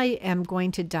 Then I am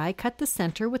going to die cut the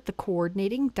center with the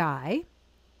coordinating die.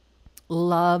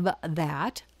 Love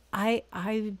that.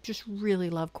 I just really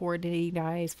love coordinating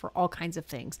dies for all kinds of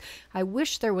things. I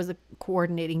wish there was a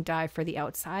coordinating die for the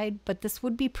outside, but this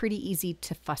would be pretty easy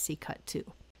to fussy cut too.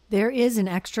 There is an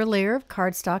extra layer of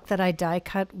cardstock that I die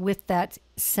cut with that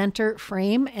center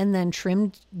frame and then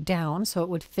trimmed down so it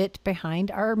would fit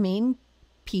behind our main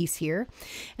piece here.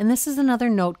 And this is another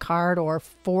note card or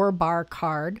 4-bar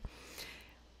card,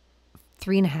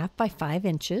 3.5 by 5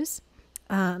 inches.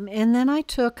 And then I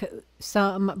took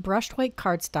some brushed white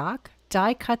cardstock,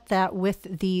 die cut that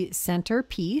with the center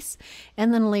piece,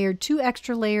 and then layered 2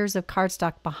 extra layers of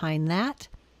cardstock behind that.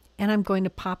 And I'm going to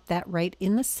pop that right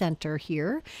in the center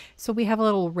here. So we have a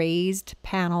little raised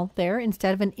panel there.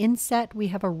 Instead of an inset, we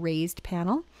have a raised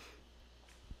panel.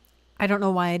 I don't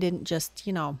know why I didn't just,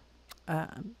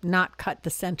 not cut the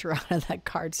center out of that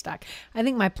cardstock. I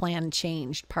think my plan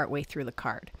changed partway through the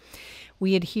card.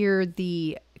 We adhere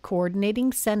the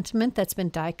coordinating sentiment that's been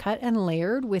die cut and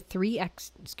layered with 2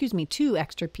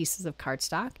 extra pieces of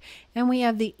cardstock, and we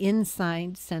have the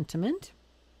inside sentiment.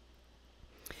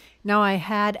 Now I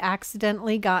had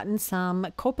accidentally gotten some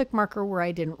Copic marker where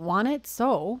I didn't want it,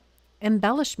 so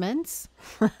embellishments.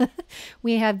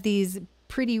 We have these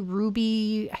pretty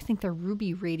ruby, I think they're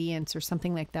ruby radiance or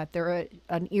something like that. They're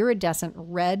an iridescent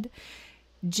red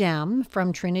gem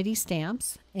from Trinity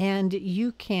Stamps, and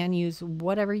you can use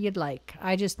whatever you'd like.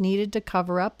 I just needed to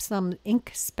cover up some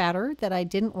ink spatter that I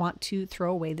didn't want to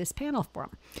throw away this panel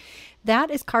from.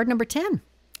 That is card number 10.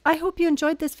 I hope you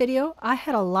enjoyed this video. I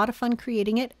had a lot of fun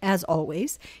creating it, as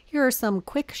always. Here are some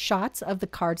quick shots of the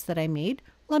cards that I made.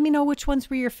 Let me know which ones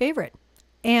were your favorite.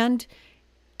 And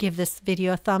give this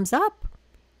video a thumbs up.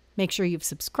 Make sure you've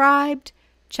subscribed.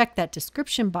 Check that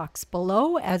description box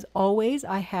below. As always,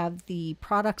 I have the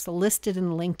products listed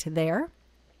and linked there.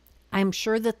 I'm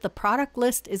sure that the product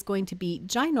list is going to be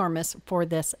ginormous for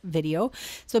this video,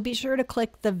 so be sure to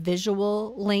click the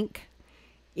visual link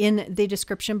in the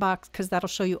description box because that'll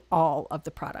show you all of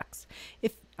the products.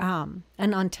 And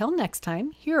until next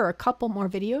time, here are a couple more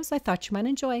videos I thought you might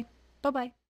enjoy.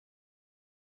 Bye-bye.